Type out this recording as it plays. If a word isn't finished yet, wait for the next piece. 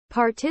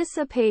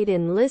Participate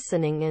in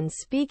listening and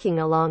speaking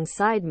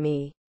alongside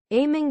me,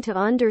 aiming to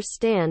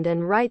understand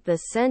and write the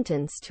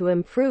sentence to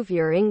improve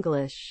your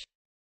English.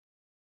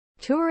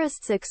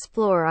 Tourists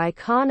explore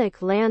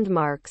iconic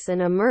landmarks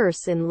and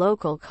immerse in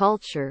local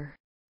culture.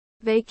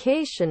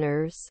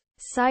 Vacationers,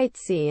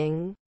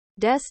 sightseeing,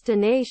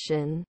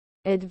 destination,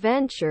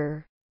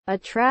 adventure,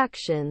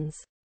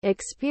 attractions,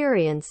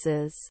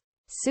 experiences,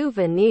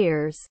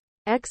 souvenirs,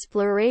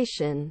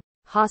 exploration,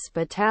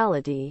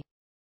 hospitality.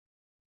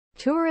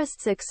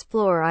 Tourists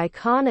explore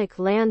iconic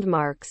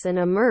landmarks and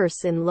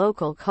immerse in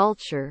local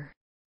culture.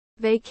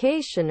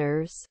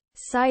 Vacationers,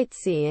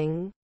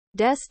 sightseeing,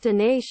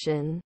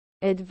 destination,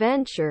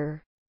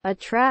 adventure,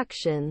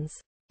 attractions,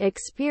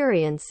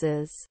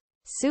 experiences,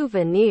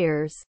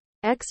 souvenirs,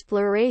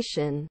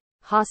 exploration,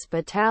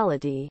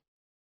 hospitality.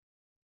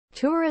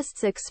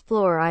 Tourists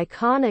explore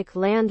iconic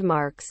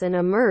landmarks and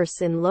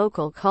immerse in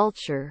local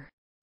culture.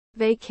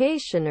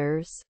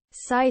 Vacationers,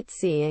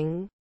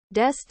 sightseeing,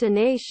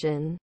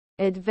 destination,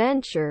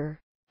 adventure,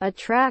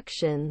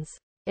 attractions,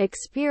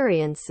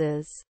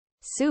 experiences,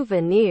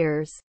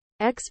 souvenirs,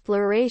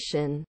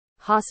 exploration,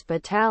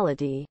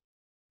 hospitality.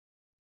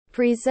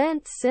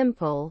 Present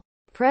simple,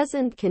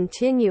 present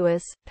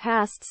continuous,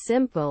 past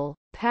simple,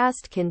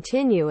 past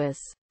continuous,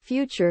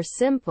 future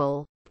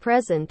simple,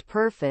 present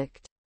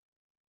perfect.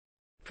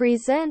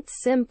 Present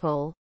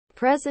simple,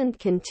 present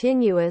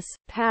continuous,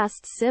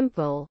 past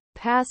simple,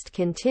 past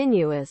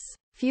continuous,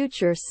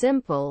 future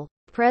simple,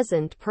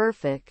 present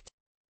perfect.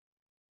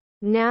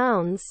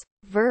 Nouns,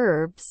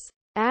 verbs,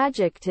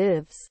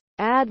 adjectives,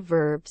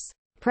 adverbs,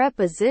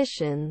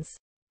 prepositions,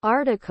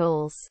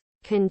 articles,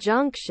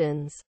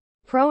 conjunctions,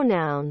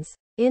 pronouns,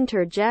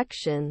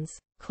 interjections,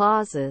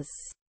 clauses.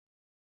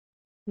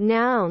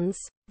 Nouns,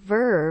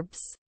 verbs,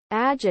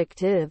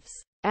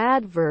 adjectives,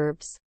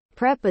 adverbs,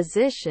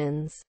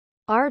 prepositions,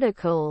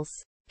 articles,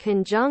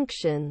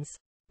 conjunctions,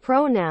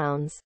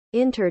 pronouns,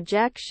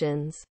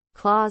 interjections,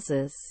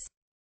 clauses.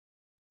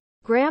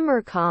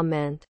 Grammar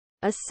comment,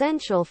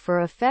 essential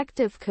for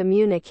effective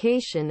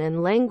communication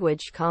and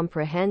language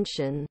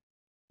comprehension.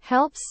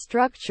 Helps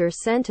structure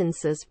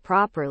sentences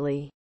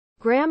properly.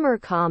 Grammar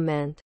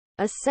comment,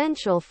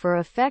 essential for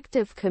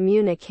effective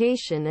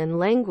communication and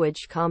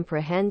language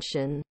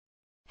comprehension.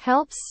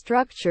 Helps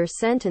structure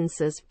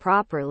sentences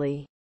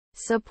properly.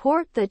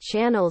 Support the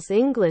channel's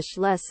English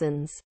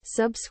lessons.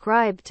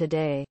 Subscribe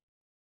today.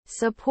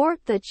 Support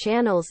the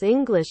channel's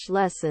English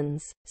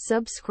lessons.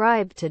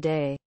 Subscribe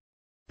today.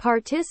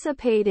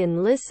 Participate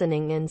in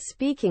listening and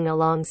speaking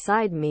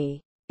alongside me,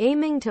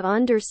 aiming to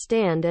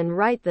understand and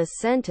write the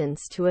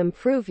sentence to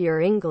improve your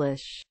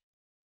English.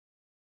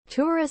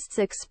 Tourists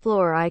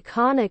explore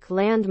iconic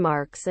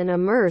landmarks and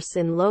immerse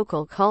in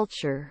local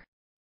culture.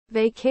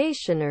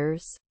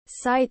 Vacationers,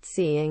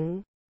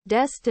 sightseeing,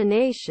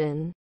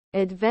 destination,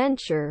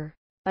 adventure,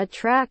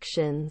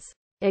 attractions,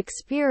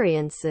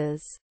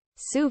 experiences,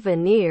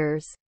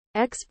 souvenirs,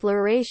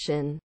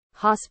 exploration,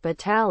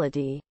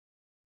 hospitality.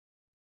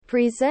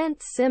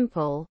 Present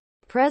simple,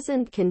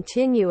 present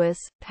continuous,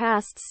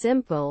 past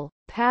simple,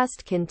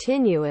 past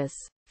continuous,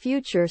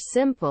 future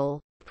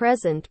simple,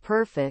 present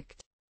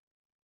perfect.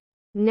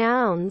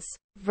 Nouns,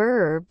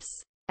 verbs,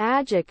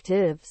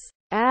 adjectives,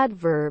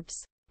 adverbs,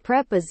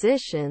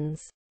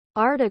 prepositions,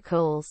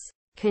 articles,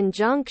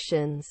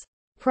 conjunctions,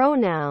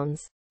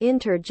 pronouns,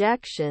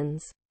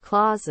 interjections,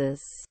 clauses.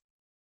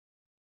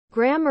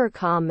 Grammar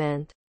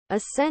comment,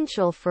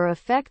 essential for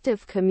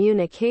effective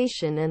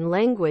communication and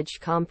language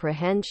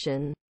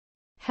comprehension.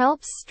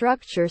 Helps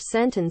structure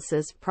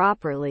sentences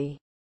properly.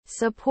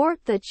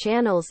 Support the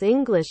channel's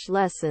English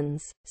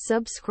lessons.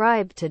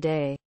 Subscribe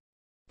today.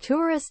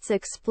 Tourists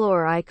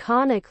explore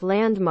iconic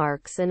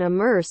landmarks and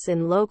immerse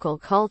in local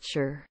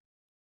culture.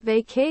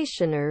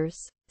 Vacationers,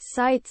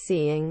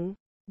 sightseeing,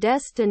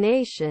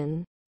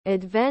 destination,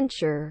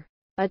 adventure,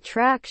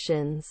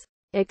 attractions,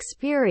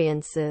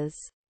 experiences,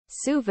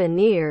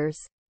 souvenirs,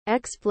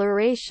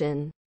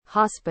 exploration,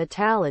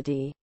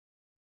 hospitality.